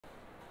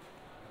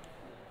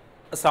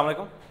अस्सलाम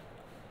वालेकुम।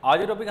 आज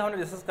जो टॉपिक हमने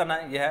डिस्कस करना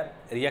है यह है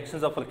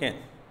reactions of alkane.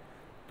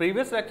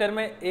 Previous lecture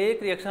में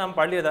एक रिएक्शन हम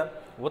पढ़ लिया था,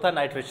 वो था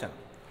नाइट्रेशन।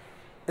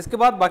 इसके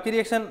बाद बाकी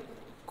रिएक्शन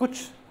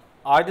कुछ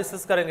आज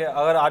डिस्कस करेंगे,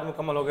 अगर आज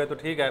मुकम्मल हो गए तो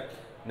ठीक है,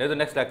 नहीं तो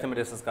नेक्स्ट लेक्चर में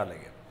डिस्कस कर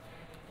लेंगे।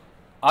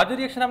 आज जो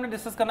रिएक्शन हमने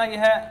डिस्कस करना है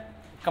यह है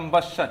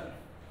कंबस्शन।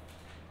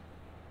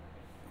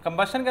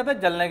 कंबस्शन कहते हैं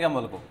जलने के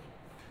अमल को।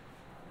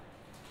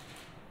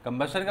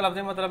 कंबस्शन का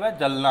लफ्ज़ी मतलब है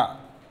जलना।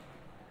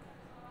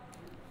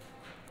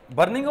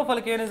 Burning of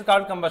alkane is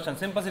called combustion.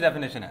 Simple C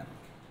definition है,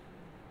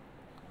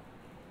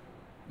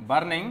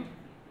 burning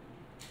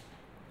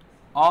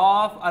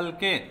of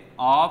alkane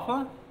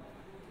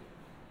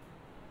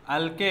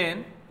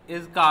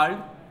is called,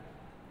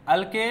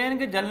 alkane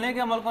के जलने के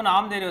अमल को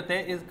नाम दे रहे होते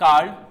हैं इज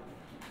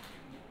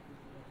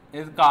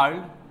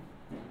कॉल्ड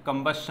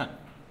कंबस्शन।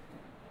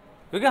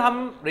 क्योंकि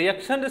हम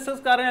रिएक्शन डिस्कस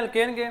कर रहे हैं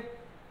अल्केन के,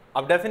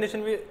 अब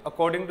डेफिनेशन भी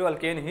अकॉर्डिंग टू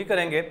अल्केन ही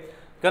करेंगे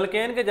कि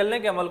अल्केन के जलने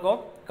के अमल को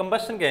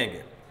कंबस्शन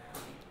कहेंगे।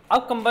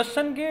 अब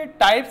कंबस्शन की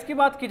टाइप्स की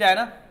बात की जाए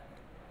ना,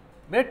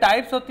 मेरे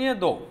टाइप्स होती हैं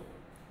दो,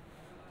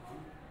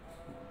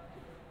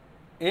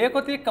 एक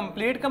होती है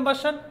कंप्लीट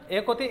कंबस्शन,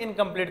 एक होती है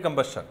इनकम्प्लीट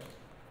कंबस्शन।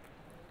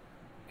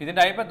 कितनी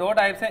टाइप है? दो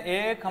टाइप्स हैं।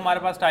 एक हमारे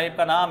पास टाइप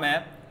का नाम है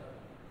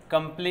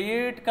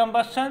कंप्लीट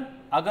कंबस्शन,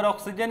 अगर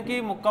ऑक्सीजन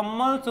की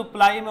मुकम्मल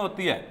सप्लाई में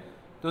होती है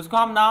तो उसको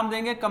हम नाम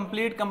देंगे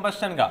कंप्लीट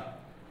कंबस्शन का।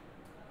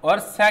 और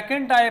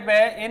सेकंड टाइप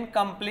है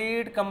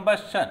इनकम्प्लीट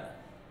कंबस्शन।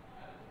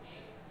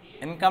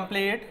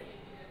 इनकम्प्लीट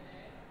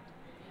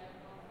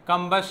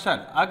कंबस्शन,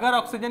 अगर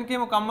ऑक्सीजन की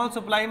मुकम्मल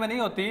सप्लाई में नहीं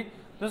होती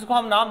तो उसको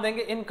हम नाम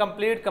देंगे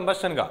इनकम्प्लीट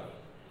कंबस्शन का।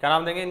 क्या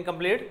नाम देंगे?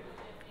 इनकम्प्लीट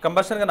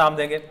कंबस्शन का नाम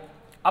देंगे।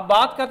 अब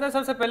बात करते हैं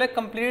सबसे पहले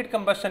कंप्लीट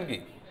कंबस्शन की।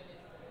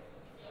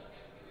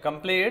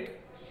 कंप्लीट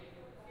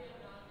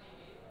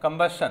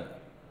कंबस्शन,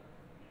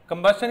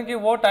 कंबस्शन की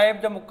वो टाइप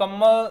जो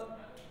मुकम्मल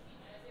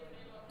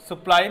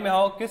सप्लाई में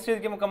हो। किस चीज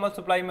की मुकम्मल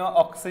सप्लाई में हो?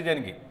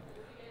 ऑक्सीजन की।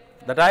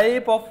 The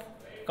type of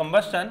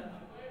combustion,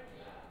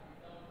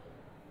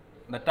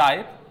 the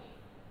type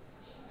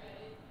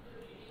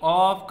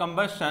of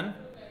combustion,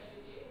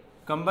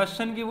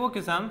 combustion की वो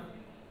किस्म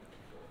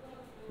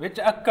विच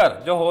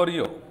अक्कर, जो हो रही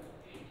हो,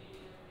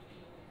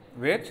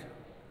 विच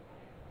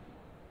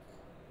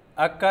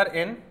अक्कर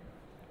इन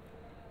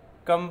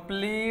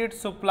कंप्लीट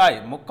सप्लाई,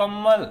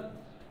 मुकम्मल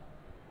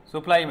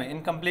सप्लाई में,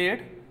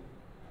 incomplete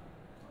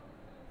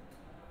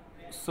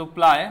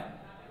supply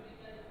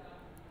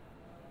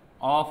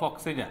of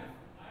oxygen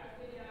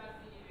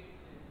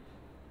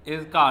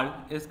is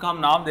called, इसका हम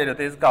नाम दे रहे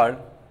थे, इज कॉल्ड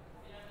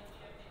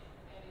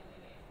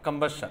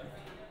कंबस्शन।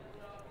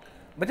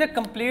 बच्चे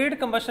कंप्लीट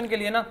कंबस्शन के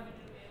लिए ना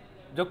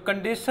जो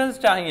कंडीशंस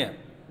चाहिए,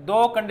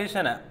 दो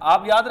कंडीशन है,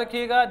 आप याद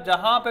रखिएगा।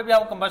 जहां पे भी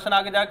आप कंबस्शन,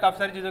 आगे जाके काफी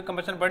सारी चीजों की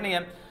कंबस्शन पढ़नी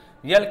है।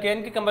 ये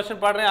अल्केन की कंबस्शन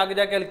पढ़ रहे हैं, आगे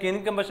जाके अल्केन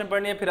की कंबस्शन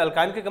पढ़नी है, फिर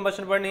अल्काइन की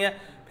कंबस्शन पढ़नी है,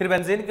 फिर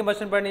बेंजीन की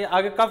कंबस्शन पढ़नी है,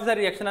 आगे काफी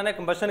सारे रिएक्शन आने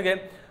कंबस्शन के।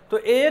 तो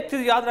एक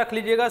चीज याद रख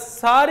लीजिएगा,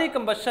 सारी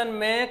कंबस्शन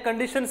में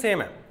कंडीशन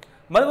सेम है।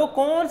 मतलब वो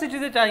कौन सी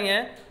चीजें चाहिए,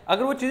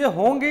 अगर वो चीजें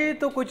होंगी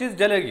तो कोई चीज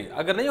जलेगी,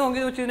 अगर नहीं होंगी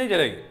तो वो चीज नहीं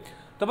जलेगी।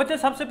 तो बच्चे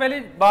सबसे पहली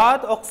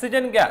बात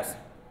oxygen gas,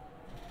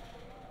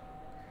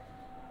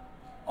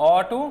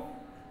 O2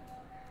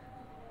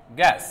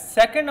 gas.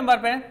 Second number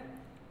पे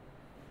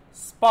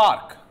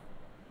spark,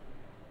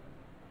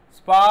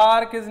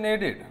 spark is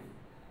needed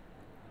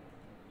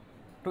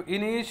to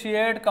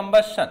initiate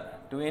combustion,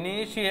 to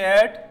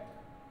initiate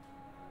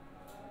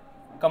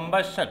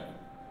combustion.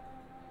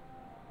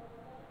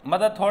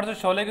 मतलब थोड़े से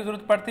शोले की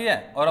जरूरत पड़ती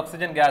है और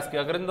ऑक्सीजन गैस की।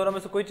 अगर इन दोनों में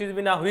से कोई चीज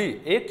भी ना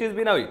हुई, एक चीज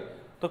भी ना हुई,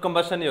 तो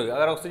कंबस्शन नहीं होगी।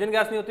 अगर ऑक्सीजन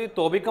गैस नहीं होती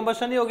तो भी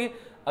कंबस्शन नहीं होगी।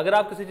 अगर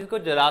आप किसी चीज को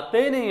जलाते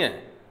ही नहीं है,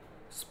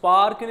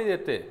 स्पार्क नहीं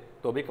देते,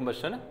 तो भी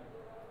कंबस्शन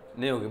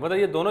नहीं होगी। मतलब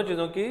ये दोनों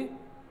चीजों की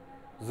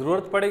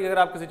जरूरत पड़ेगी अगर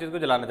आप किसी चीज को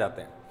जलाना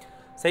चाहते हैं।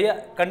 सही है।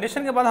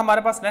 कंडीशन के बाद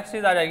हमारे पास नेक्स्ट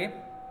चीज आ जाएगी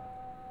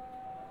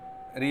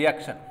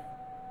रिएक्शन।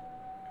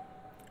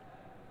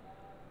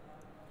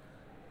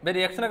 भाई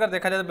रिएक्शन अगर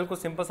देखा जाए तो बिल्कुल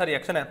सिंपल सा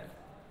रिएक्शन है।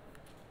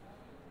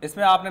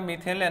 इसमें आपने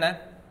मीथेन लेना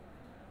है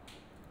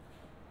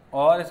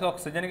और इसको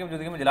ऑक्सीजन की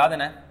मौजूदगी में जला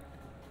देना है।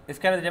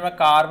 इसके नतीजे में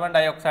कार्बन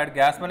डाइऑक्साइड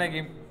गैस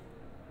बनेगी,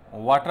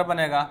 वाटर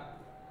बनेगा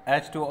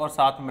H2 और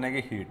साथ में बनेगी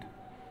हीट।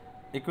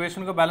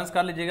 इक्वेशन को बैलेंस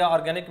कर लीजिएगा।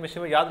 ऑर्गेनिक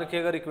केमिस्ट्री में याद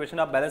रखिएगा, अगर इक्वेशन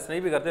आप बैलेंस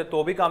नहीं भी करते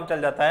तो भी काम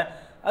चल जाता है,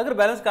 अगर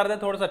बैलेंस करते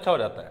हैं थोड़ा सा अच्छा हो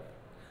जाता है।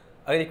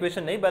 अगर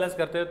इक्वेशन नहीं बैलेंस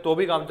करते तो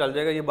भी काम चल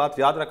जाएगा, ये बात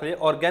याद रख लीजिए।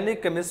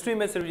 ऑर्गेनिक केमिस्ट्री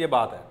में सिर्फ ये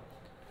बात है,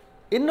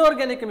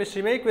 इनऑर्गेनिक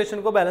केमिस्ट्री में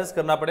इक्वेशन को बैलेंस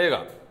करना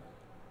पड़ेगा।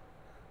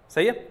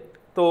 सही है।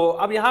 तो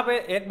अब यहाँ पे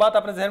एक बात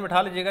अपने जहन में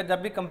बिठा लीजिएगा,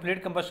 जब भी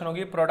कंप्लीट कंबस्शन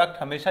होगी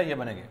प्रोडक्ट हमेशा ये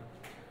बनेंगे।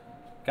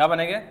 क्या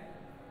बनेंगे?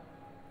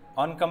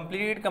 On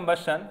complete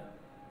combustion,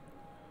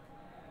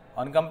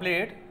 on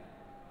complete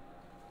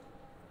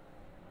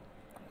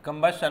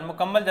combustion,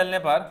 मुकम्मल जलने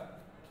पर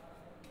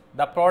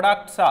द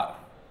प्रोडक्ट्स आर,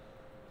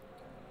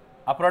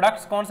 अब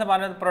प्रोडक्ट्स कौन से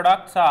बने?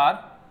 Products are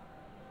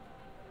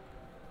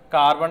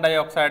carbon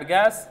dioxide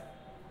gas,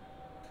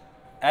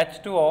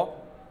 H2O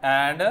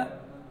and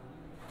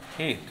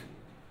heat.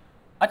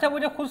 अच्छा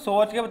मुझे खुद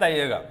सोच के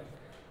बताइएगा,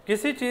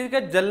 किसी चीज के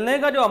जलने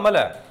का जो अमल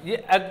है ये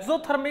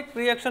एक्सोथर्मिक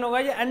रिएक्शन होगा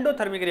या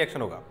एंडोथर्मिक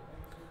रिएक्शन होगा?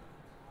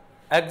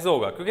 एक्सो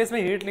होगा क्योंकि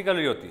इसमें हीट निकल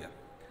रही होती है,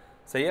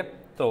 सही है।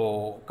 तो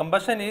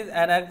combustion is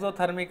an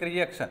exothermic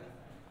reaction,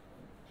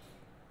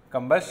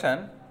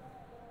 combustion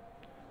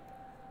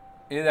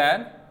is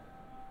an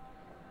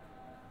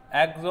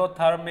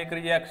exothermic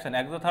reaction,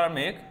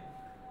 exothermic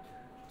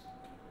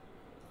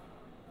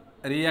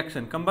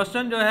reaction,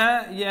 combustion जो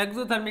है ये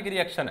एक्सोथर्मिक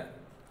रिएक्शन है।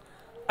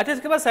 अच्छा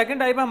इसके बाद सेकंड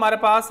टाइप है हमारे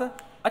पास,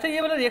 अच्छा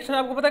ये वाला रिएक्शन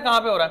आपको पता है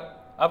कहाँ पे हो रहा है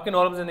आपकी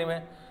नॉर्मल जिंदगी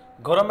में?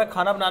 घरों में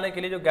खाना बनाने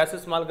के लिए जो गैस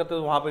इस्तेमाल करते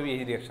हैं वहां पे भी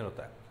यही रिएक्शन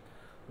होता है।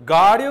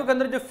 गाड़ियों के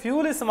अंदर जो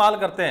फ्यूल इस्तेमाल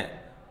करते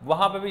हैं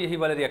वहां पे भी यही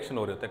वाले रिएक्शन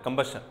हो रहे होते हैं,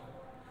 कंबशन,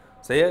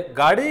 सही है।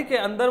 गाड़ी के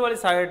अंदर वाली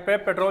साइड पे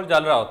पेट्रोल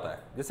जल रहा होता है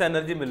जिससे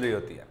एनर्जी मिल रही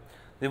होती है,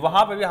 तो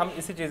वहां पे भी हम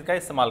इसी चीज का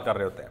इस्तेमाल कर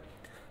रहे होते हैं,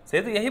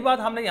 सही। तो यही बात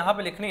हमने यहां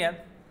पे लिखनी है,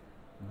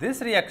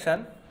 this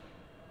reaction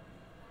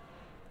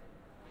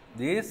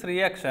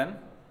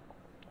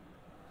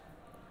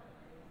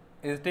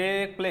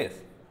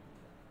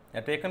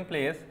is taken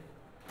place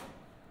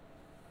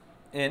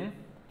in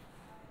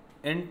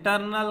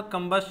internal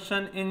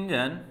combustion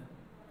engine,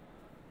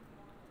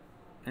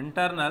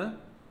 internal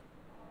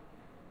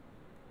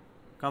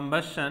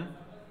combustion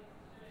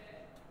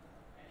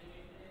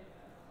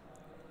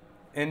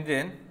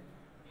engine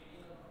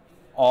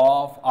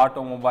of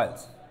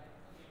automobiles,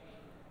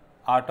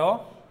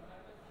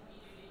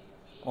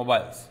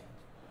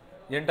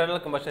 ये इंटरनल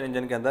कंबशन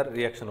इंजन के अंदर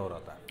रिएक्शन हो रहा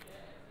था।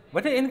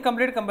 बच्चे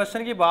इनकम्प्लीट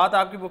कंबशन की बात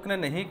आपकी बुक ने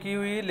नहीं की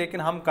हुई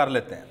लेकिन हम कर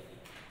लेते हैं।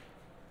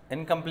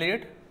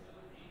 इनकम्प्लीट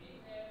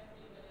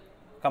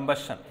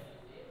कंबशन,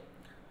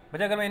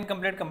 बच्चे अगर मैं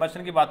इनकम्प्लीट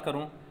कंबशन की बात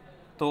करूं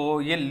तो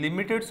ये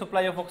लिमिटेड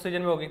सप्लाई ऑफ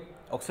ऑक्सीजन में होगी,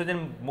 ऑक्सीजन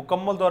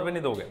मुकम्मल तौर पे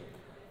नहीं दोगे,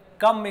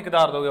 कम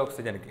मिकदार दोगे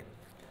ऑक्सीजन की।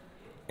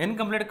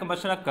 Incomplete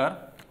combustion occur,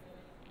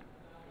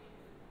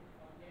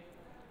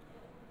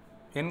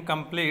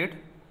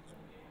 incomplete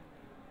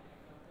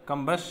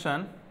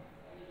combustion,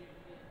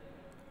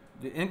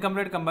 जो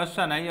इनकम्प्लीट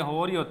कंबशन है ये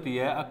हो रही होती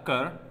है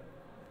occur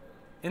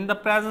in the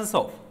presence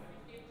of,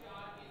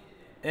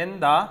 in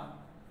the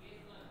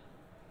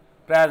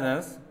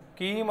presence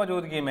की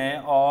मौजूदगी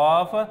में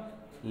of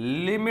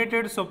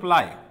limited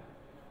supply,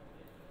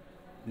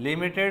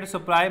 limited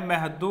supply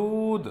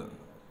महदूद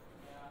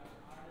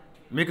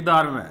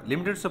मिकदार में,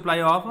 लिमिटेड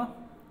सप्लाई ऑफ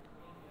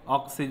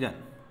ऑक्सीजन।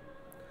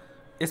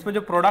 इसमें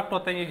जो प्रोडक्ट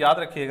होते हैं ये याद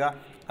रखिएगा,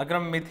 अगर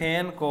मैं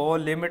मीथेन को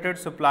लिमिटेड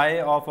सप्लाई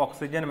ऑफ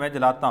ऑक्सीजन में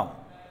जलाता हूँ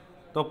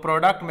तो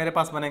प्रोडक्ट मेरे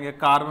पास बनेंगे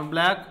carbon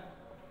black,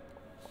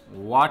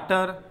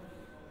 water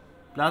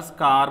plus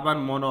carbon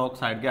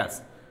monoxide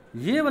gas.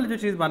 ये वाली जो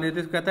चीज़ बन रही थी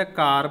इसको कहते हैं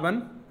कार्बन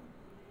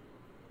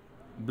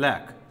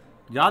ब्लैक।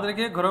 याद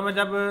रखिए घरों में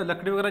जब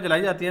लकड़ी वगैरह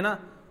जलाई जाती है ना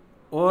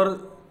और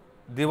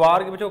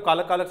दीवार के पीछे वो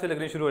कालक कालक से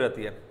लगनी शुरू हो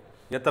जाती है,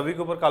 या तवी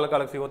के ऊपर कालक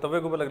कालक से वो तवे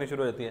के ऊपर लगनी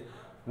शुरू हो जाती है,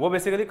 वो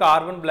बेसिकली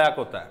कार्बन ब्लैक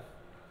होता है।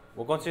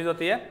 वो कौन सी चीज़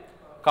होती है?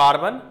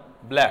 Carbon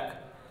black.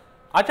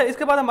 अच्छा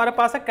इसके बाद हमारे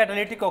पास है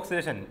कैटालिटिक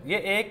ऑक्सीडेशन, ये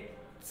एक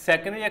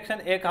सेकेंड रिएक्शन,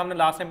 एक हमने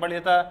लास्ट टाइम पढ़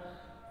लिया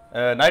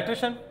था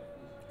nitration,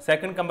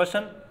 second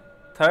combustion,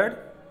 third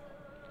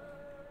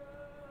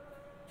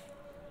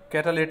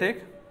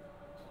catalytic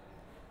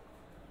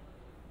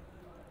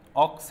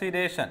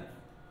oxidation.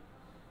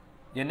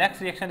 ये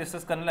नेक्स्ट रिएक्शन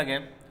डिस्कस करने लगे।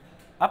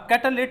 अब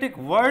कैटालिटिक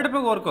वर्ड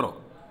पे गौर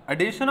करो,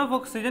 एडिशन ऑफ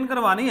ऑक्सीजन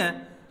करवानी है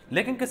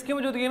लेकिन किसकी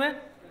मौजूदगी में?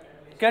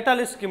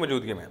 कैटालिस्ट की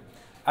मौजूदगी में।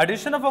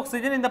 Addition of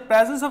oxygen in the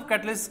presence of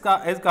catalyst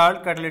is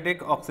called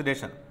catalytic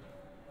oxidation.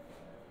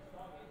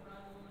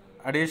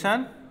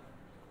 Addition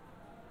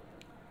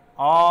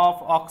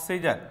of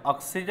oxygen,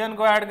 oxygen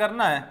को ऐड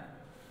करना है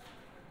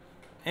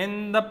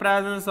in the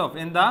presence of,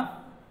 in the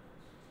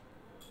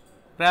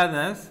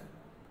presence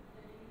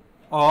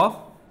of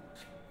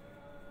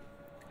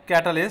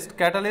catalyst,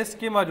 catalyst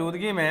की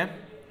मौजूदगी में,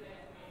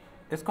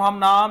 इसको हम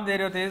नाम दे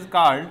रहे होते हैं इज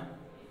कॉल्ड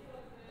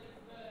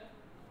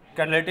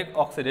कैटालिटिक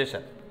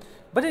ऑक्सीडेशन।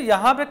 बच्चे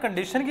यहाँ पे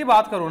कंडीशन की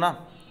बात करूँ ना,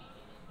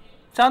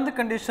 चंद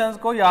कंडीशंस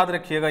को याद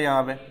रखिएगा,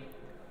 यहाँ पे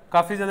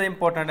काफ़ी ज़्यादा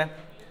इंपॉर्टेंट है।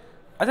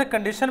 अच्छा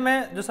कंडीशन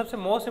में जो सबसे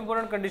मोस्ट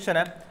इंपॉर्टेंट कंडीशन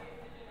है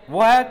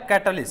वो है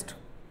catalyst.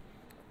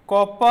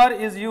 Copper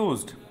is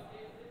used,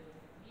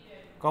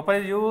 copper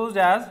is used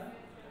as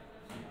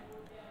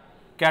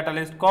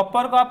catalyst,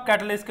 copper को आप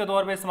कैटलिस्ट के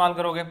तौर पे इस्तेमाल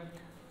करोगे।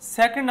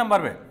 सेकंड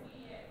नंबर पे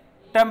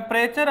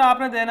टेम्परेचर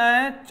आपने देना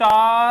है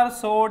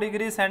 400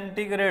 डिग्री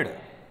सेंटीग्रेड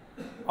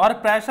और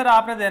प्रेशर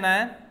आपने देना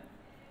है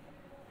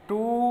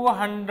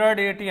 200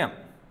 ATM,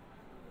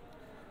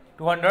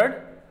 200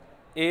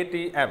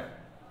 ATM।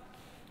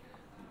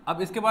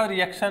 अब इसके बाद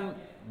रिएक्शन,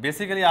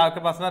 बेसिकली आपके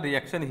पास ना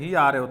रिएक्शन ही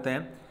आ रहे होते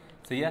हैं,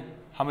 सही है।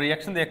 हम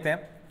रिएक्शन देखते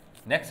हैं,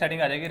 नेक्स्ट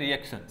हेडिंग आ जाएगी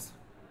रिएक्शंस।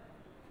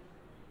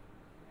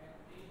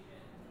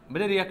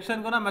 मुझे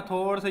रिएक्शन को ना मैं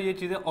थोड़ा सा ये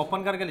चीज़ें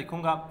ओपन करके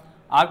लिखूंगा,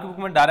 आपकी बुक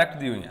में डायरेक्ट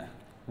दी हुई हैं,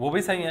 वो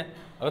भी सही है,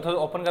 अगर थोड़ा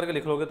ओपन करके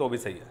लिख लोगे तो भी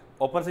सही है।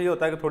 ओपन से ये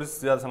होता है कि थोड़ी सी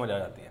ज़्यादा समझ आ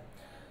जाती है।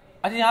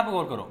 अच्छा यहाँ पे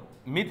गौर करो,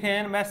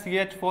 मीथेन मैं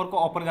CH4 को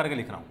ओपन करके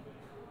लिख रहा हूँ,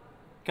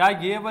 क्या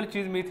ये वाली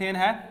चीज़ मीथेन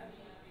है?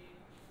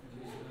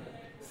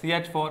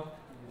 CH4।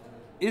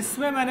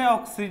 इसमें मैंने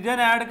ऑक्सीजन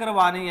ऐड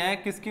करवानी है,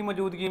 किसकी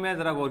मौजूदगी में?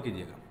 ज़रा गौर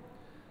कीजिएगा,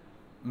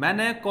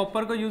 मैंने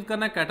कॉपर को यूज़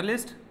करना है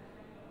कैटलिस्ट,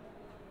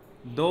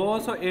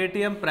 200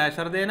 ATM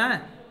प्रेशर देना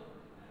है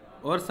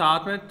और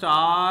साथ में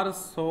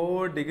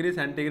 400 डिग्री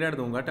सेंटीग्रेड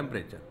दूंगा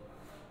टेम्परेचर,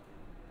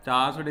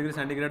 400 डिग्री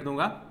सेंटीग्रेड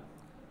दूंगा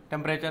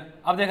टेम्परेचर।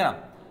 अब देखना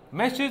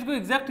मैं इस चीज़ को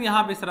एग्जैक्ट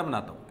यहाँ पे इस तरह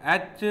बनाता हूँ,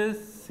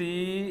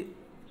 HCH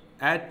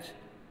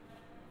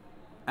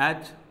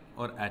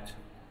और H।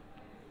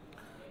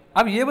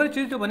 अब ये वाली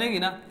चीज़ जो बनेगी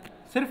ना,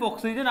 सिर्फ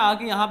ऑक्सीजन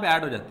आके यहाँ पे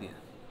ऐड हो जाती है,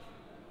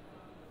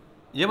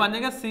 ये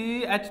बनेगा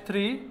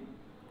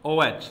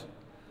CH3OH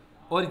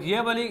और ये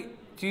वाली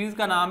चीज़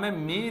का नाम है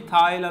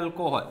मीथाइल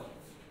अल्कोहल,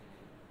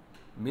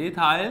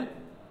 मीथाइल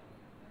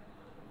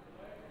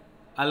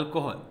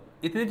अल्कोहल।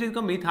 इतनी चीज़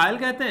को मीथाइल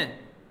कहते हैं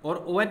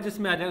और OH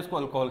जिसमें आ जाए उसको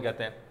अल्कोहल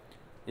कहते हैं।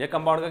 ये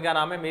कंपाउंड का क्या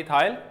नाम है?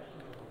 Methyl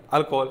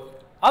alcohol.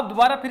 अब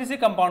दोबारा फिर इसी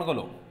कंपाउंड को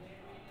लो,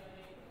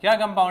 क्या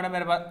कंपाउंड है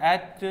मेरे पास?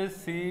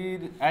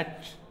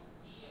 HCHOH।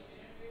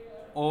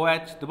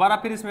 दोबारा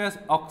फिर इसमें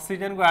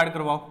ऑक्सीजन को ऐड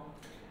करवाओ,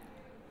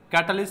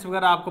 कैटलिस्ट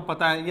वगैरह आपको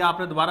पता है, ये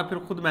आपने दोबारा फिर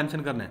खुद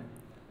मेंशन करना है,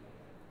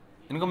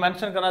 इनको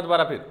मेंशन करना है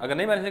दोबारा फिर, अगर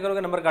नहीं मेंशन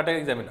करोगे नंबर काटेगा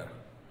एग्जामिनर।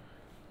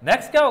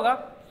 नेक्स्ट क्या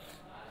होगा,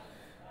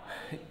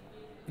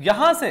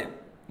 यहां से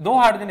 2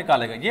 हाइड्रोजन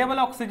निकालेगा, ये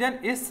वाला ऑक्सीजन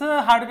इस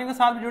हाइड्रोजन के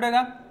साथ भी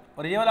जुड़ेगा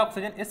और ये वाला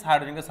ऑक्सीजन इस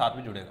हाइड्रोजन के साथ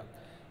भी जुड़ेगा,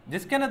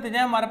 जिसके नतीजे में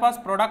हमारे पास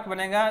प्रोडक्ट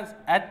बनेगा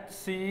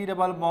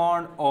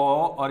HC≡O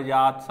और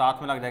याद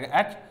साथ में लग जाएगा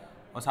H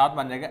और साथ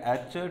बन जाएगा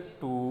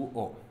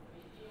H2O।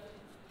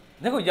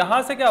 देखो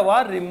यहां से क्या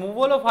हुआ,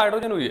 रिमूवल ऑफ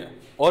हाइड्रोजन हुई है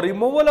और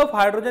removal of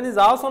hydrogen is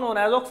also known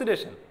as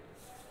oxidation.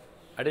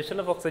 Addition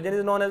of oxygen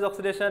is known as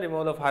oxidation,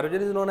 removal of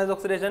hydrogen is known as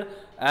oxidation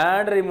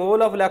and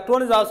removal of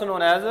electron is also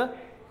known as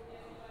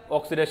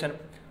oxidation।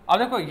 अब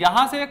देखो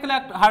यहां से एक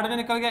hydrogen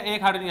निकल गया,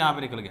 एक hydrogen यहां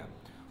पे निकल गया,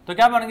 तो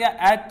क्या बन गया?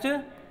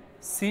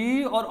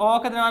 HC और O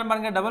के दरमियान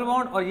बन गया डबल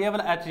बॉन्ड और ये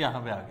वाला H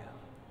यहां पे आ गया।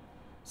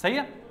 सही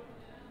है,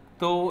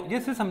 तो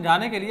इसे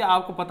समझाने के लिए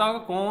आपको पता होगा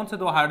कौन से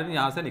 2 हाइड्रोजन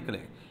यहां से निकले।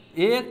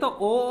 एक तो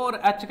O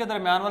और H के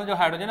दरमियान वाला जो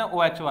हाइड्रोजन है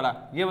OH वाला,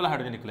 ये वाला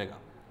हाइड्रोजन निकलेगा।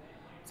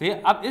 सही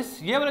है, अब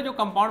ये वाला जो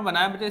कंपाउंड बना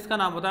है बच्चे, इसका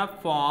नाम होता है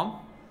फॉर्म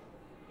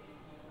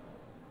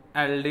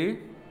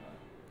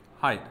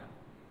एल्डिहाइड,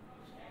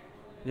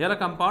 ये वाला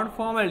कंपाउंड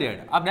फॉर्म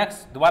एल्डिहाइड। अब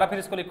नेक्स्ट दोबारा फिर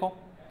इसको लिखो,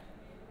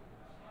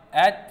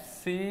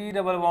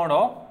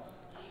 HC≡O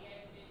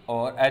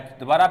और H,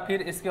 दोबारा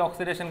फिर इसके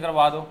ऑक्सीडेशन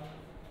करवा दो,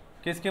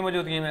 किसकी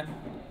मौजूदगी में?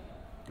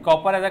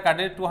 Copper as a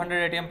catalyst,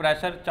 200 ATM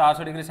pressure,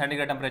 400 degree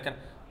centigrade temperature.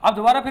 अब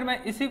दोबारा फिर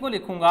मैं इसी को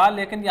लिखूंगा,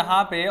 लेकिन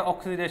यहाँ पे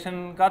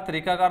ऑक्सीडेशन का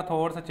तरीकाकार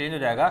थोड़ा सा चेंज हो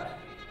जाएगा,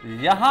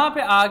 यहां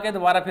पे आके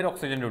दोबारा फिर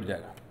ऑक्सीजन जुड़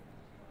जाएगा।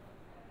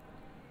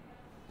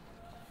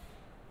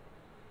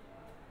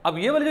 अब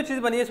ये वाली जो चीज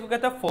बनी है इसको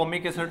कहते हैं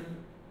फॉर्मिक एसिड।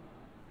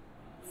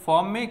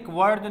 फॉर्मिक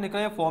वर्ड जो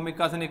निकला है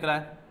फॉर्मिका से निकला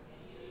है,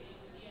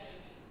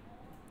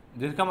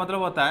 जिसका मतलब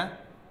होता है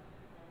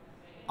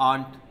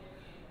आंट।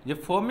 ये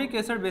फॉर्मिक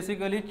एसिड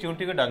बेसिकली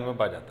चींटी के डंग में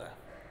पाया जाता है।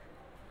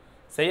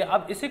 सही है,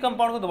 अब इसी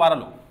कंपाउंड को दोबारा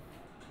लो,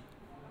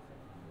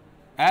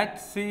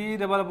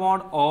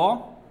 HC≡O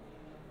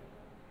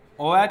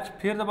OH,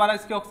 फिर दोबारा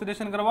इसकी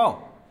ऑक्सीडेशन करवाओ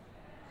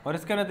और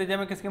इसके नतीजे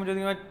में किसकी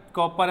मौजूदगी में?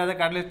 Copper as a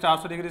catalyst,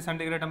 400 degree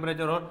centigrade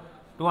temperature और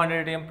 200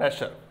 ATM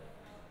प्रेशर।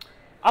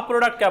 अब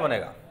प्रोडक्ट क्या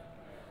बनेगा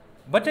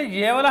बच्चे?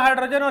 ये वाला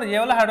हाइड्रोजन और ये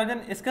वाला हाइड्रोजन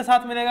इसके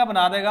साथ मिलेगा,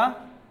 बना देगा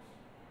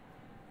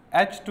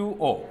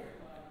H2O।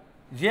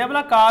 ये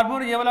वाला कार्बन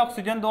और ये वाला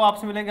ऑक्सीजन दो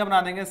आपस में मिलेंगे,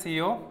 बना देंगे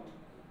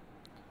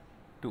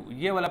CO2।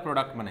 ये वाला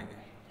प्रोडक्ट बनेंगे।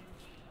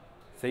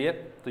 सही है,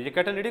 तो ये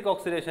कैटालिटिक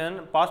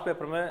ऑक्सीडेशन पास्ट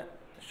पेपर में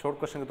शॉर्ट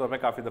क्वेश्चन के तौर पे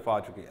काफ़ी दफ़ा आ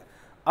चुकी है।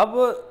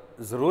 अब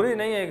ज़रूरी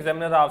नहीं है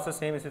एग्जामिनर आपसे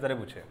सेम इसी तरह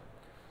पूछे,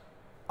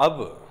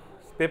 अब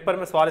पेपर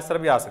में सवाल इस तरह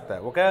भी आ सकता है,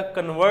 वो क्या है?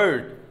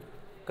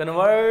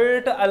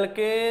 Convert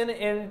alkane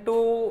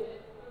into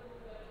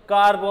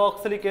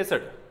carboxylic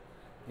acid.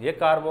 ये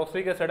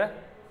कार्बोक्सिलिक एसिड है,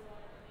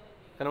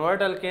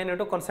 कन्वर्ट अल्केन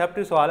इनटू,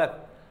 कॉन्सेप्टिव सवाल है।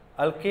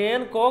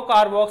 अल्केन को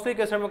कार्बोक्सिलिक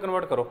एसिड में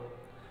कन्वर्ट करो,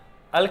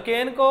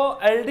 अल्केन को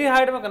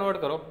एल्डिहाइड में कन्वर्ट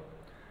करो,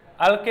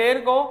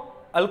 अल्केन को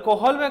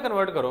अल्कोहल में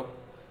कन्वर्ट करो,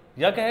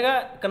 या कहेगा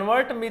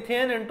convert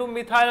methane into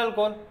methyl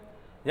alcohol,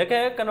 या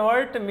कहेगा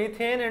convert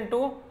methane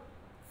into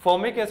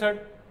formic acid,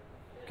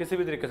 किसी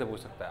भी तरीके से पूछ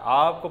सकता है।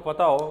 आपको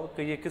पता हो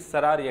कि ये किस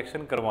तरह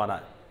रिएक्शन करवाना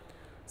है।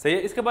 सही है,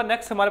 इसके बाद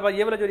नेक्स्ट हमारे पास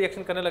ये वाला जो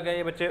रिएक्शन करने लगे हैं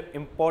ये बच्चे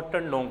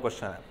इंपॉर्टेंट लॉन्ग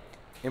क्वेश्चन है,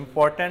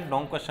 इंपॉर्टेंट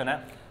लॉन्ग क्वेश्चन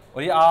है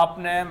और ये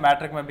आपने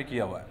मैट्रिक में भी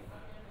किया हुआ है।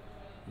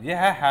 ये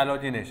है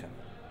हैलोजिनेशन।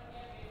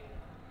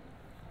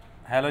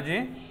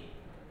 हैलोजिनेशन,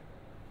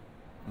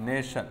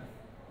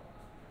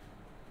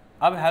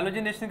 अब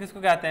हैलोजिनेशन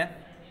किसको कहते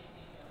हैं?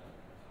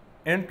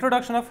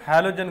 Introduction of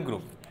halogen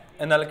group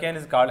in alkane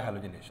is called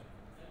halogenation.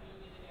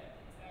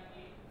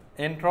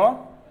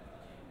 Introduction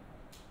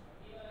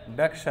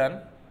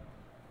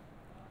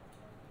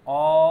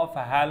of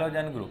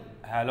halogen group,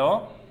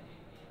 halogen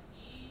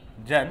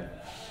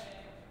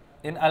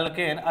in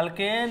alkane,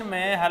 alkane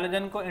में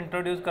हैलोजन को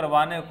इंट्रोड्यूस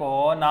करवाने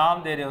को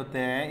नाम दे रहे होते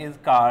हैं, इज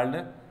कॉल्ड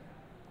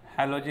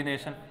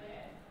हैलोजिनेशन।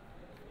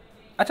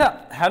 अच्छा,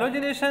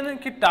 हैलोजिनेशन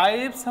की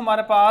टाइप्स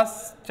हमारे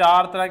पास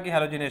 4 तरह की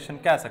हैलोजिनेशन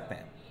कह सकते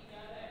हैं।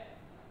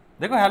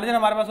 देखो हैलोजन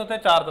हमारे पास होते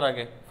हैं 4 तरह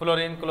के,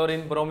 फ्लोरीन,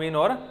 क्लोरीन, ब्रोमीन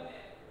और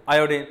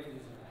आयोडीन।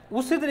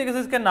 उसी तरीके से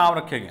इसके नाम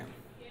रखे गए।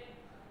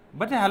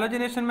 बच्चे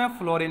हैलोजिनेशन में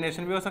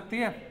फ्लोरिनेशन भी हो सकती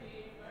है,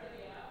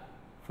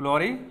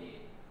 फ्लोरिनेशन,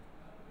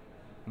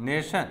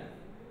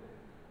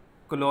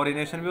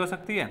 क्लोरिनेशन भी हो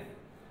सकती है,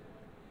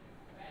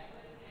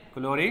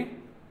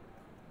 क्लोरीनेशन,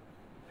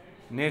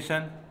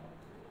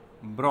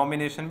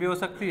 ब्रोमिनेशन भी हो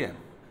सकती है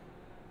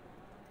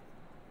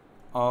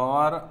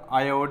और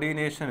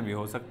आयोडीनेशन भी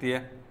हो सकती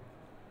है,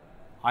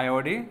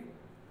 आयोडीनेशन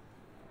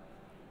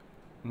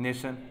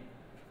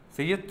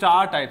से। ये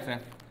 4 टाइप्स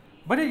हैं।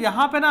 बट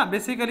यहाँ पे ना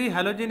basically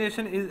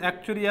halogenation is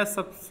actually a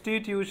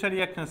substitution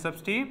reaction,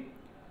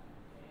 substitution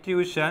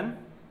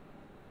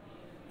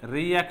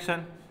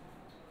reaction.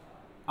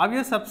 अब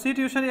ये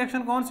सब्स्टिट्यूशन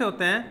रिएक्शन कौन से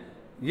होते हैं,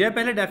 ये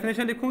पहले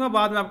डेफिनेशन लिखूंगा,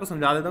 बाद में आपको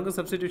समझा देता हूँ कि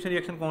सब्स्टिट्यूशन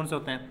रिएक्शन कौन से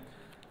होते हैं।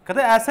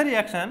 कहते हैं ऐसे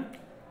रिएक्शन,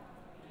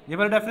 ये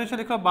पहले डेफिनेशन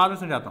लिखो बाद में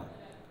समझाता हूँ।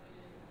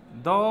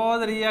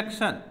 दो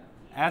रिएक्शन,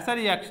 ऐसा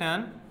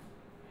रिएक्शन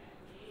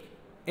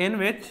इन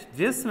विच,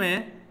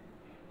 जिसमें,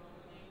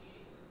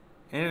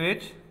 इन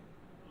विच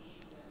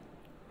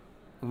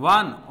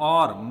वन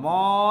और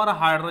मोर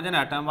हाइड्रोजन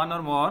एटम, वन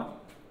और मोर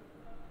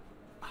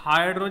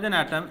हाइड्रोजन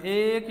एटम,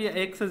 एक या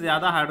एक से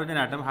ज्यादा hydrogen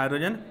atom,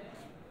 hydrogen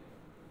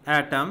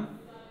atom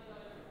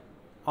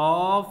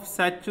of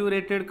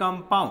saturated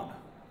compound,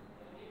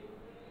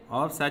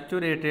 of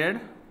saturated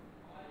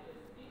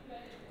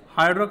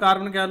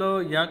hydrocarbon कह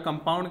लो या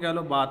कंपाउंड कह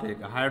लो, बात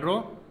एक,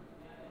 हाइड्रोकार्बन्स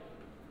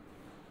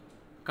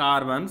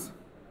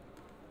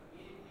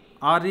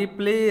आर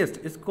रिप्लेस्ड,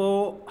 इसको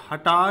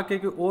हटा के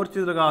कोई और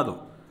चीज लगा दो,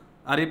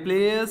 are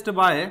replaced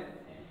by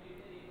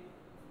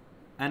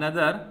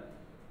another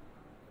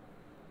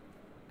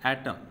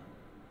atom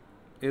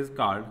is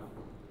called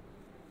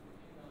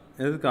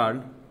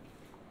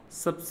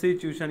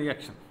substitution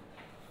reaction.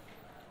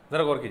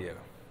 जरा गौर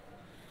कीजिएगा।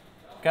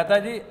 कहता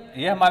है जी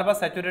ये हमारे पास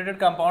सैचुरेटेड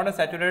कंपाउंड है।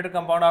 सैचुरेटेड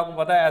कंपाउंड आपको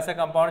पता है ऐसे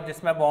कंपाउंड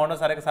जिसमें बॉन्ड हो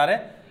सारे के सारे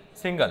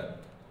सिंगल।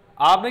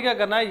 आपने क्या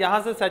करना है,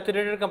 यहां से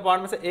सैचुरेटेड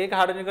कंपाउंड में से एक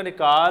हाइड्रोजन को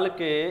निकाल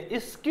के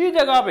इसकी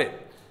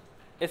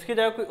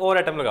जगह कोई और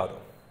एटम लगा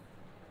दो।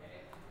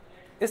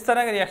 इस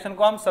तरह के रिएक्शन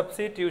को हम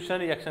सब्स्टिट्यूशन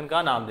रिएक्शन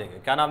का नाम देंगे।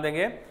 क्या नाम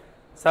देंगे?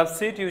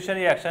 Substitution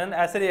reaction.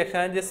 ऐसे रिएक्शन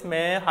है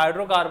जिसमें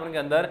हाइड्रोकार्बन के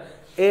अंदर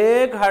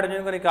एक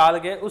हाइड्रोजन को निकाल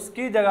के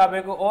उसकी जगह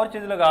पे कोई और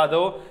चीज लगा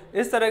दो।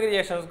 इस तरह के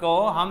रिएक्शंस को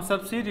हम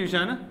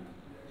सब्स्टिट्यूशन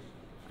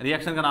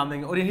रिएक्शन का नाम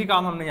देंगे और यही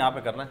काम हमने यहाँ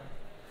पे करना है।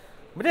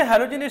 मुझे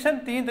हैलोजिनेशन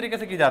 3 तरीके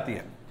से की जाती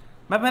है।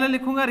 मैं पहले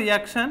लिखूंगा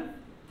रिएक्शन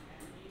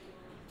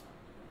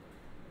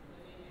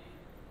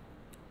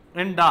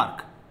इन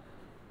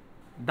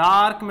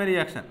डार्क में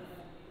रिएक्शन।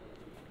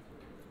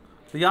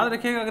 तो याद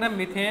रखिएगा अगर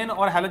मीथेन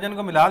और हैलोजन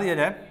को मिला दिया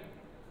जाए,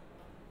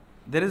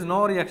 देयर इज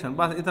नो रिएक्शन,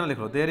 बस इतना लिख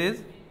लो, देयर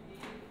इज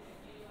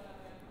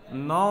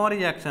नो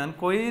रिएक्शन,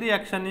 कोई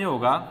रिएक्शन नहीं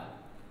होगा।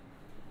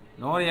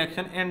 नो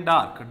रिएक्शन इन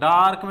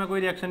डार्क में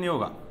कोई रिएक्शन नहीं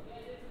होगा।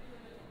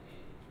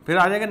 फिर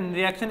आ जाएगा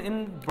reaction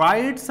in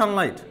bright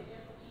sunlight,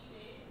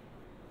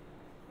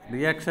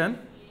 reaction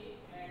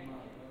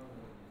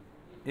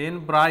in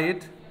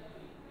bright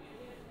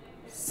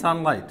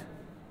sunlight.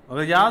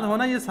 अगर याद हो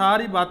ना, ये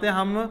सारी बातें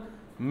हम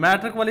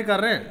मैट्रिक वाली कर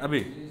रहे हैं, अभी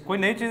कोई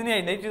नई चीज नहीं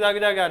आई, नई चीज आगे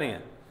जाके आ रही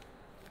है।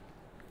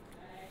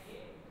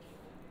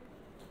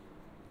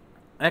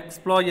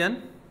 एक्सप्लोजन,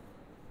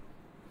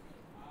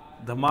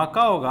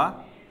 धमाका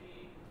होगा,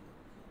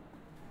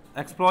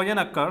 एक्सप्लोजन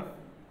अकर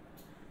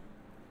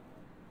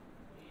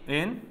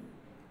इन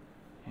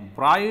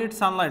ब्राइट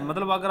सनलाइट,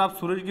 मतलब अगर आप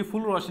सूरज की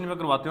फुल रोशनी में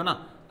करवाते हो ना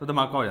तो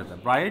धमाका हो जाता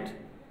है, ब्राइट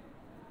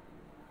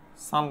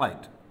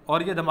सनलाइट।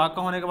 और ये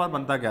धमाका होने के बाद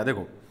बनता क्या,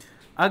 देखो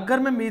अगर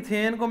मैं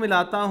मीथेन को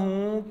मिलाता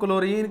हूं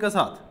क्लोरीन के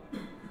साथ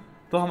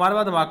तो हमारे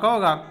पास धमाका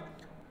होगा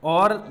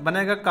और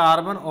बनेगा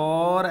कार्बन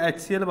और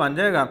HCl बन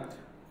जाएगा।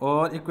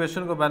 और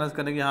इक्वेशन को बैलेंस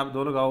करने के यहाँ पे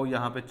 2 लगाओ,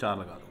 यहाँ पे 4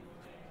 लगा दो,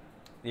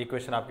 ये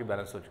इक्वेशन आपकी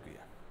बैलेंस हो चुकी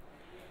है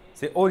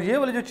से। और ये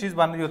वाली जो चीज़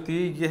बन रही होती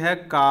है ये है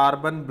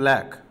कार्बन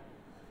ब्लैक,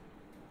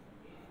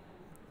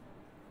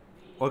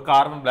 और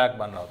कार्बन ब्लैक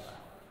बन रहा होता है।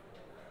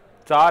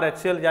 4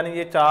 HCl यानी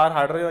ये 4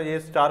 हाइड्रोजन और ये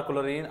 4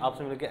 क्लोरीन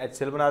आपसे मिलकर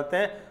HCl बना देते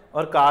हैं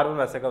और कार्बन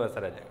वैसे का वैसा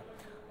रह जाएगा।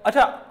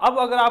 अच्छा, अब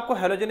अगर आपको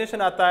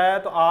हैलोजिनेशन आता है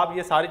तो आप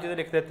ये सारी चीज़ें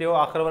लिख देते हो,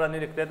 आखिर वाला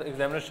नहीं लिखते तो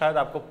एग्जामिनर शायद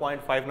आपको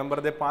 0.5 नंबर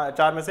दे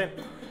 4 में से,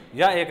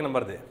 या 1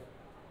 नंबर दे,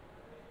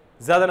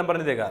 ज़्यादा नंबर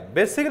नहीं देगा।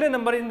 बेसिकली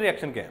नंबर इन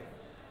रिएक्शन के हैं।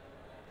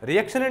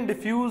 Reaction in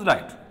diffuse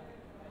light,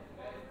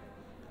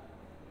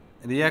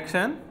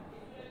 reaction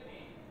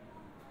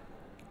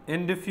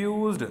in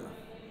diffused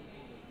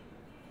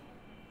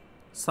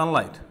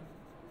sunlight,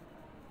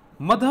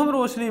 मध्यम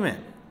रोशनी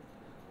में,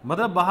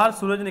 मतलब बाहर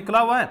सूरज निकला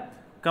हुआ है,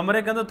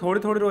 कमरे के अंदर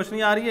थोड़ी थोड़ी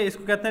रोशनी आ रही है,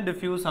 इसको कहते हैं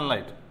डिफ्यूज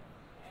सनलाइट।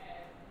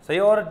 सही।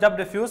 और जब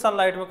डिफ्यूज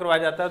सनलाइट में करवाया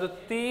जाता है तो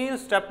 3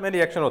 स्टेप में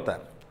रिएक्शन होता है।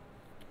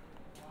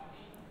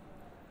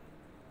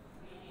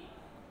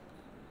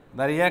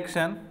 The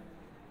reaction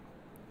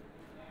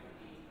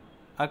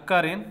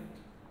occur in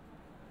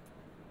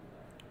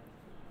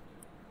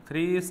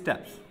 3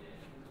 steps.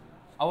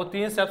 अब वो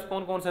 3 स्टेप्स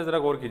कौन कौन से जरा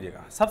गौर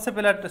कीजिएगा। सबसे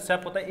पहला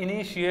स्टेप होता है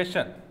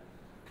इनिशिएशन।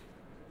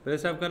 पहले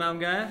स्टेप का नाम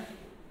क्या है?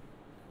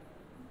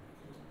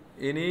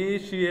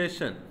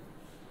 इनिशिएशन।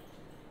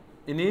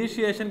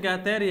 इनिशिएशन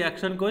कहते हैं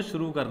रिएक्शन को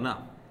शुरू करना।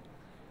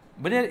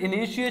 भैया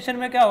इनिशिएशन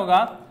में क्या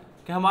होगा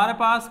कि हमारे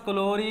पास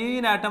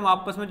क्लोरीन एटम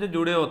आपस में जो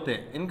जुड़े होते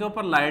हैं, इनके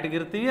ऊपर लाइट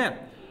गिरती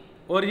है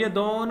और ये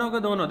दोनों के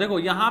दोनों, देखो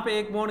यहाँ पे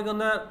एक बॉन्ड के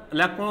अंदर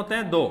इलेक्ट्रॉन होते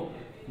हैं 2,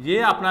 ये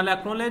अपना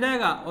इलेक्ट्रॉन ले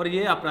जाएगा और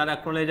ये अपना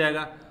इलेक्ट्रॉन ले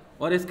जाएगा,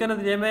 और इसके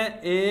नतीजे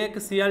में एक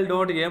Cl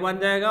डॉट ये बन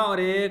जाएगा और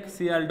एक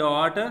Cl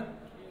डॉट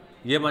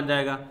ये बन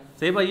जाएगा।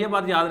 सही भाई, ये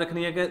बात याद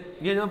रखनी है कि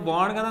ये जो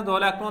बॉन्ड के अंदर 2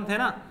 इलेक्ट्रॉन थे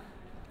ना,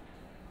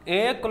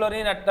 एक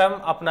क्लोरीन एटम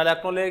अपना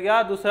इलेक्ट्रॉन ले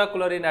गया, दूसरा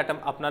क्लोरीन एटम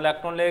अपना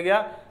इलेक्ट्रॉन ले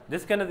गया,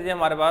 जिसके नतीजे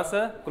हमारे पास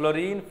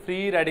क्लोरीन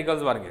फ्री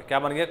रेडिकल्स बन गए। क्या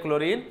बन गया?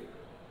 Chlorine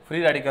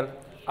free radical.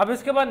 अब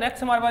इसके बाद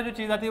नेक्स्ट हमारे पास जो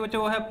चीज आती है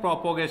बच्चों वो है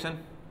प्रोपोगेशन।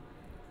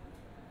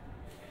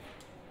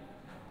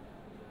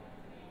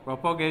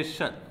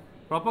 प्रोपोगेशन,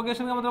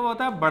 प्रोपोगेशन का मतलब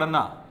होता है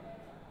बढ़ना।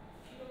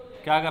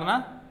 क्या करना?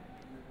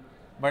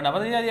 बढ़ना।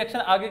 मतलब ये रिएक्शन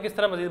आगे किस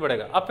तरह मजीद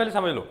बढ़ेगा। अब पहले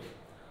समझ लो,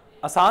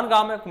 आसान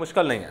काम है,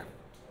 मुश्किल नहीं है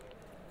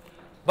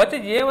बच्चे।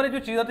 ये वाली जो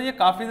चीज़ होती है ये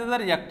काफ़ी ज़्यादा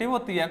रिएक्टिव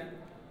होती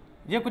है,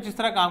 ये कुछ इस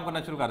तरह काम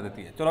करना शुरू कर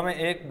देती है। चलो मैं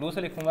एक ब्लू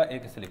से लिखूंगा,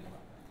 एक इससे लिखूंगा।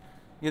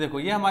 ये देखो,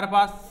 ये हमारे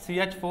पास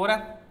CH4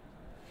 है,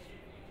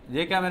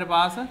 ये क्या मेरे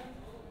पास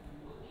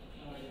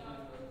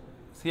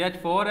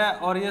CH4 है,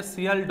 और ये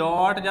Cl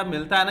डॉट जब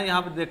मिलता है ना,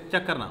 यहाँ पे देख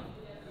चेक करना,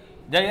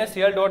 जब ये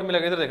Cl डॉट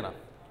मिलेगा, इधर देखना,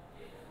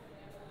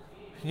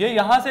 ये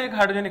यहाँ से एक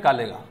हाइड्रोजन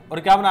निकालेगा और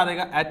क्या बना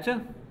देगा? HCl,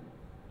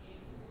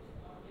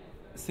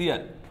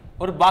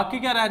 और बाकी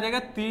क्या रह जाएगा?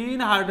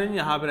 3 हाइड्रोजन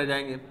यहाँ पे रह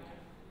जाएंगे।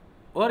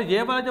 और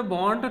ये वाला जो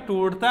बॉन्ड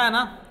टूटता है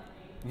ना,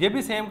 ये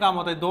भी सेम काम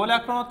होता है। 2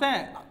 इलेक्ट्रॉन होते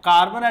हैं,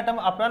 कार्बन एटम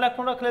अपना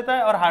इलेक्ट्रॉन रख लेता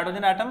है और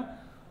हाइड्रोजन एटम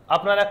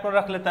अपना इलेक्ट्रॉन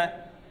रख लेता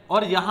है,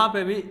 और यहाँ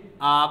पे भी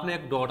आपने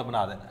एक डॉट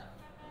बना देना है।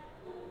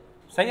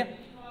 सही है।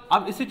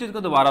 अब इसी चीज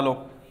को दोबारा लो,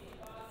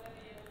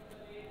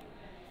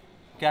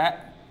 क्या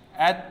है?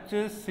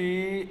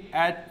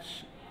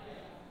 HCH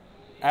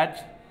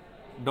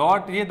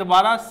डॉट, ये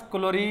दोबारा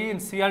क्लोरीन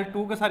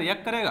Cl2 के साथ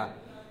रिएक्ट करेगा,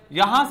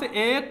 यहां से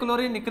एक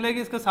क्लोरीन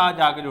निकलेगी, इसके साथ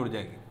जाके जुड़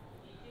जाएगी।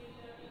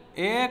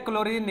 एक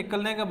क्लोरीन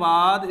निकलने के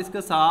बाद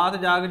इसके साथ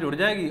जाके जुड़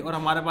जाएगी और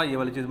हमारे पास ये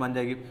वाली चीज बन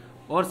जाएगी,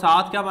 और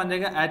साथ क्या बन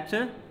जाएगा?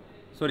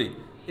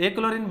 एक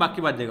क्लोरीन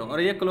बाकी बच जाएगा,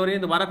 और ये क्लोरीन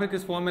दोबारा फिर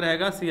किस फॉर्म में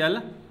रहेगा?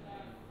 Cl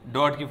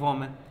डॉट की फॉर्म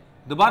में।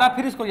 दोबारा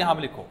फिर इसको यहां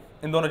पे लिखो,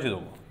 इन दोनों चीजों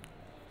को,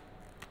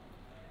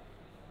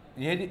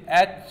 ये जी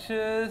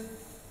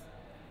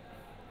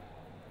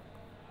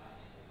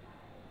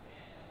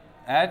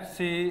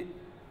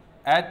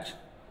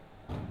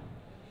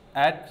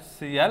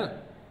HCl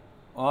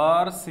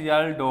और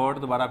Cl डॉट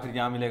दोबारा फिर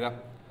यहाँ मिलेगा।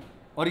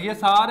 और ये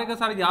सारे के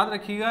सारे याद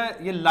रखिएगा,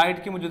 ये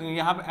लाइट की मौजूदगी,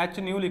 यहाँ पे H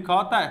न्यू लिखा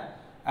होता है।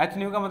 H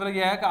न्यू का मतलब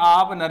यह है कि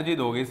आप एनर्जी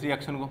दोगे इस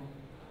रिएक्शन को।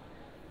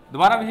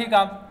 दोबारा वही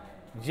काम,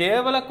 ये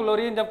वाला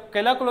क्लोरीन, जब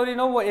अकेला क्लोरीन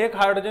हो वो एक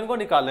हाइड्रोजन को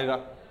निकालेगा,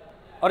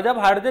 और जब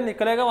हाइड्रोजन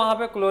निकलेगा वहां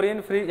पे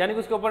क्लोरीन फ्री, यानी कि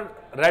उसके ऊपर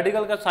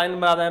रेडिकल का साइन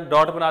बना देना,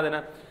 डॉट बना देना।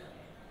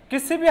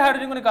 किसी भी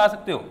हाइड्रोजन को निकाल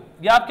सकते हो,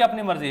 ये आपकी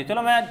अपनी मर्जी है।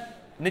 चलो मैं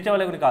नीचे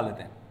वाले को निकाल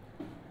देते हैं,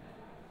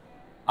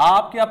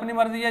 आपकी अपनी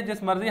मर्जी है,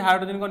 जिस मर्जी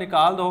हाइड्रोजन को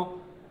निकाल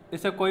दो,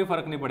 इससे कोई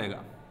फर्क नहीं पड़ेगा।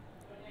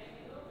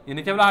 ये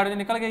नीचे वाला हाइड्रोजन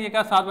निकल गया, ये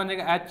क्या साथ बन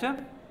जाएगा?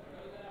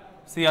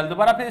 HCl।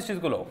 दोबारा फिर इस चीज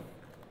को लो,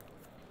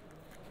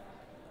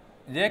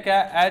 ये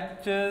क्या?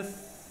 H,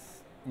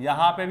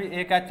 यहां पे भी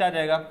एक H आ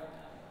जाएगा,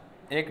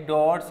 एक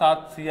डॉट साथ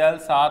Cl,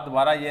 साथ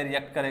दोबारा ये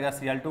रिएक्ट करेगा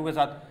Cl2 के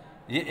साथ,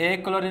 ये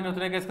एक क्लोरीन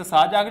उतरेगा, इसके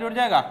साथ जाके जुड़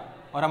जाएगा,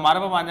 और हमारे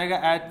पास बन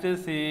जाएगा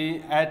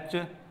HCH,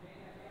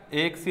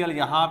 एक Cl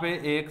यहाँ पे,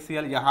 एक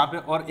Cl यहाँ पे,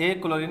 और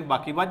एक क्लोरीन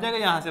बाकी बच जाएगा,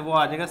 यहाँ से वो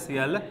आ जाएगा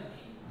Cl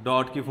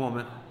डॉट की फॉर्म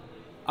में।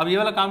 अब ये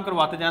वाला काम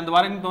करवाते जाएं,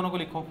 दोबारा इन दोनों को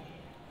लिखो।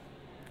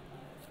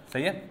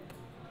 सही है।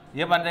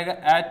 ये बन जाएगा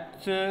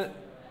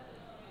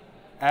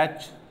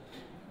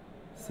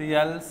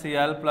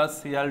HCl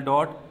प्लस Cl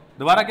डॉट,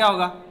 दोबारा क्या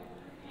होगा?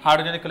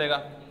 हाइड्रोजन निकलेगा।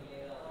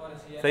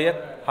 सही है।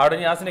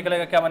 हाइड्रोजन यहां से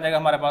निकलेगा, क्या बन जाएगा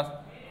हमारे पास?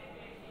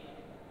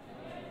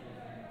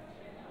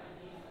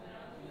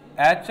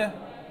 HCl।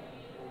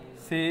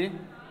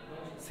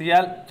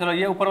 चलो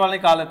ये ऊपर वाला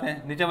निकाल लेते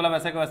हैं, नीचे वाला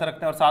वैसे को वैसे रखते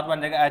हैं, और साथ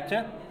बन जाएगा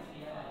HCl,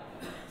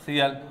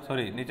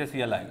 सॉरी नीचे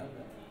Cl आएगा।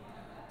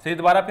 सही।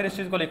 दोबारा फिर इस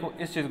चीज को लिखो,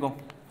 इस चीज को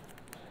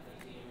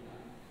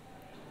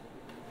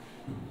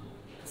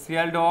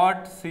Cl dot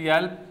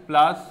Cl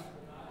plus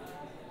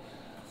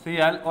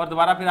Cl, और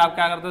दोबारा फिर आप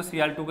क्या करते हो?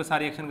 Cl2 के साथ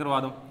रिएक्शन करवा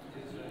दो।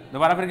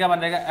 दोबारा फिर क्या बन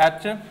जाएगा?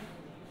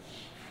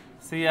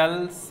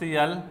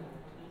 HCl,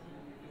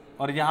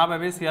 और यहाँ पे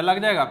भी Cl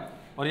लग जाएगा,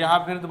 और यहाँ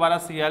फिर दोबारा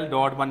Cl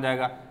डॉट बन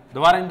जाएगा।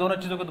 दोबारा इन दोनों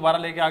चीज़ों को दोबारा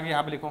लेके आगे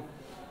यहाँ पे लिखो,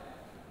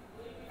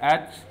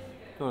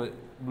 तो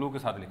ब्लू के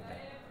साथ लिखते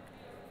हैं,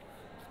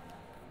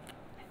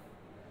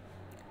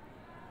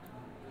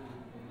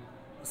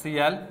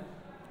 Cl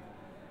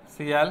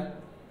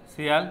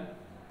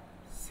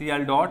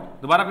डॉट,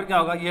 दोबारा फिर क्या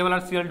होगा? ये वाला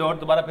Cl डॉट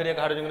दोबारा फिर एक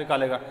हाइड्रोजन को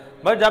निकालेगा।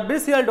 बस जब भी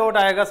Cl डॉट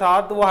आएगा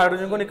साथ, तो वो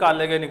हाइड्रोजन को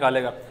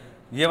निकालेगा,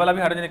 ये वाला भी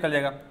हाइड्रोजन निकल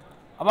जाएगा।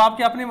 अब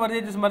आपकी अपनी मर्जी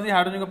है, जिस मर्जी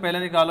हाइड्रोजन को पहले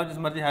निकालो, जिस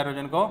मर्जी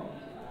हाइड्रोजन को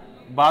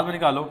बाद में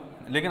निकालो,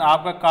 लेकिन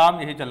आपका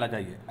काम यही चलना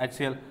चाहिए,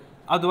 HCl।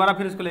 अब दोबारा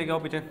फिर इसको लेके आओ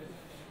पीछे,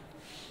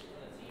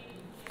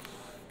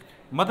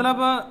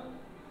 मतलब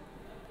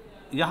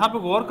यहाँ पे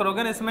गौर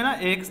करोगे ना, इसमें ना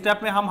एक स्टेप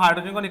में हम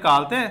हाइड्रोजन को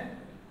निकालते हैं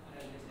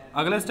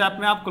अगले स्टेप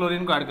में आप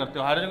क्लोरीन को ऐड करते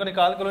हो, हाइड्रोजन को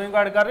निकाल क्लोरीन को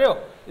ऐड कर रहे हो,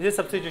 ये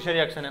सब्स्टिट्यूशन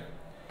रिएक्शन है,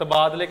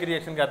 तबादले की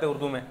रिएक्शन कहते हैं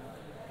उर्दू में,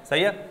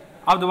 सही है।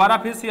 अब दोबारा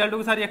फिर Cl2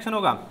 के साथ रिएक्शन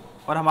होगा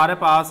और हमारे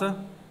पास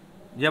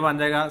ये बन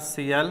जाएगा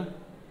Cl,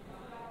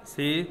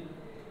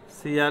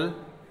 Cl,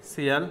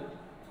 Cl,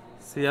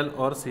 Cl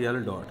और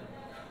Cl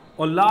डॉट।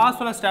 और लास्ट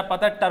वाला स्टेप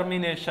आता है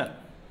टर्मिनेशन।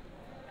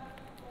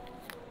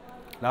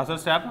 लास्ट वाला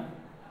स्टेप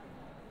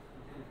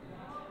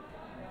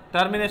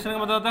टर्मिनेशन का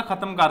मतलब होता है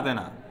खत्म कर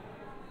देना,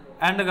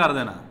 एंड कर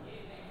देना।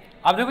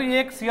 अब देखो ये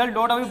एक Cl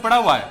डॉट अभी पड़ा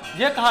हुआ है,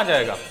 ये कहाँ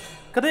जाएगा,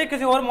 कभी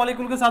किसी और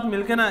मॉलिक्यूल के साथ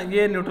मिलके ना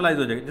ये न्यूट्रलाइज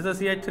हो जाएगा। जैसे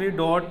CH3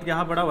 डॉट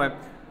यहाँ पड़ा हुआ है,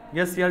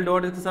 ये Cl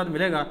डॉट इसके साथ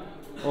मिलेगा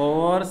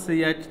और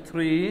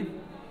CH3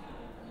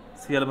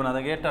 Cl बना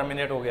देंगे,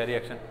 टर्मिनेट हो गया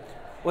रिएक्शन।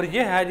 और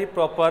ये है जी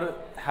प्रॉपर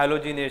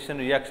हैलोजिनेशन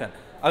रिएक्शन।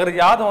 अगर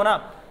याद हो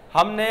ना,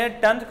 हमने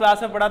 10th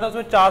क्लास में पढ़ा था,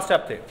 उसमें 4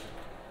 स्टेप थे।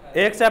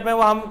 एक स्टेप में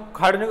वो हम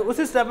हाइड्रोजन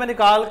उसी स्टेप में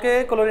निकाल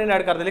के क्लोरीन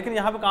ऐड कर दे, लेकिन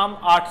यहाँ पे काम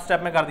 8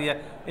 स्टेप में कर दिया है।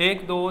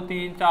 1 2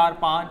 3 4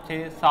 5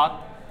 6 7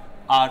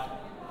 8।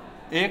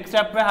 एक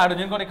स्टेप में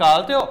हाइड्रोजन को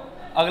निकालते हो,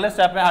 अगले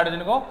स्टेप में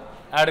हाइड्रोजन को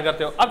ऐड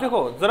करते हो। अब देखो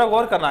जरा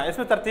गौर करना है,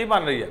 इसमें तरतीब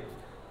बन रही है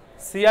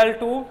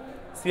Cl2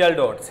 Cl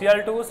dot,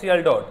 Cl2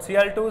 Cl dot,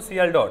 Cl2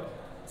 Cl dot,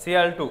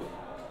 Cl2,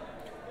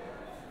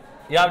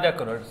 यहाँ चेक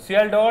करो,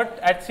 Cl dot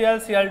HCl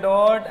Cl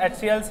dot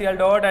HCl Cl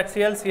dot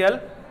HCl Cl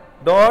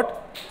dot,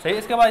 सही।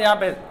 इसके बाद यहाँ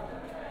पे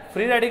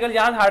फ्री रेडिकल,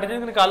 यहाँ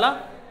हाइड्रोजन निकाला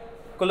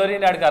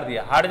क्लोरीन ऐड कर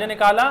दिया, हाइड्रोजन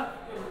निकाला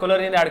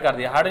क्लोरीन ऐड कर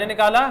दिया, हाइड्रोजन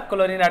निकाला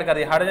क्लोरीन ऐड कर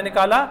दिया, हाइड्रोजन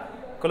निकाला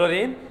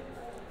क्लोरीन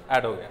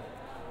ऐड हो गया।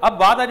 अब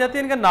बात आ जाती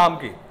है इनके नाम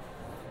की।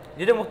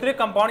 ये जो मुख्तलिफ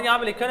कंपाउंड यहाँ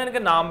पे लिखे हैं इनके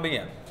नाम भी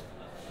हैं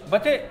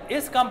बच्चे।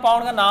 इस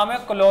कंपाउंड का नाम है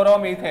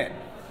क्लोरोमीथेन,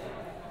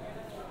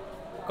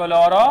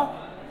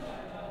 क्लोरोमीथेन।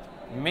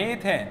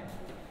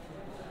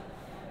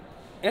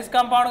 इस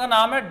कंपाउंड का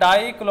नाम है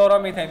डाई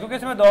क्लोरोमीथेन, क्योंकि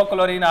इसमें 2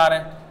 क्लोरीन आ रहे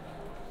हैं,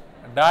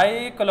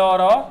 डाई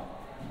क्लोरोमीथेन।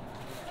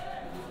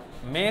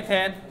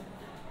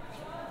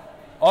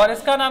 और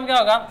इसका नाम क्या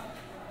होगा,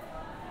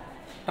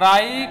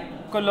 ट्राई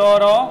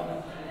क्लोरोमीथेन।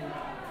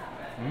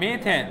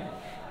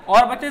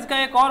 और बच्चे इसका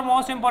एक और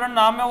मोस्ट इंपॉर्टेंट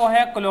नाम है, वो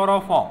है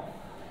क्लोरोफॉर्म।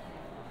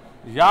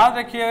 याद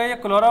रखिएगा ये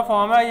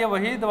क्लोरोफॉर्म है, ये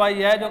वही दवाई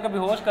है जो कि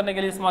बेहोश करने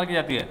के लिए इस्तेमाल की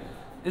जाती है।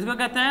 इसको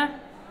कहते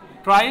हैं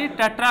try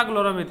tetra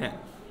chloromethane,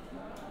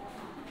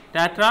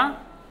 tetra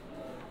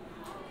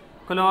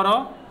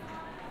chloromethane.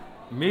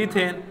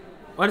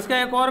 और इसका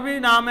एक और भी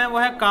नाम है, वो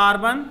है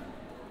carbon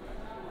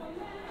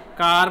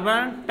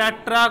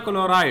tetra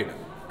chloride,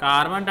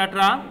 carbon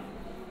tetra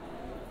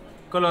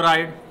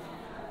chloride,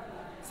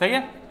 सही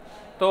है।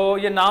 तो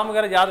ये नाम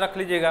वगैरह याद रख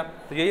लीजिएगा।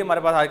 तो यही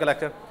हमारे पास आज का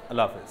लेक्चर।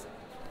 अल्लाह हाफिज़।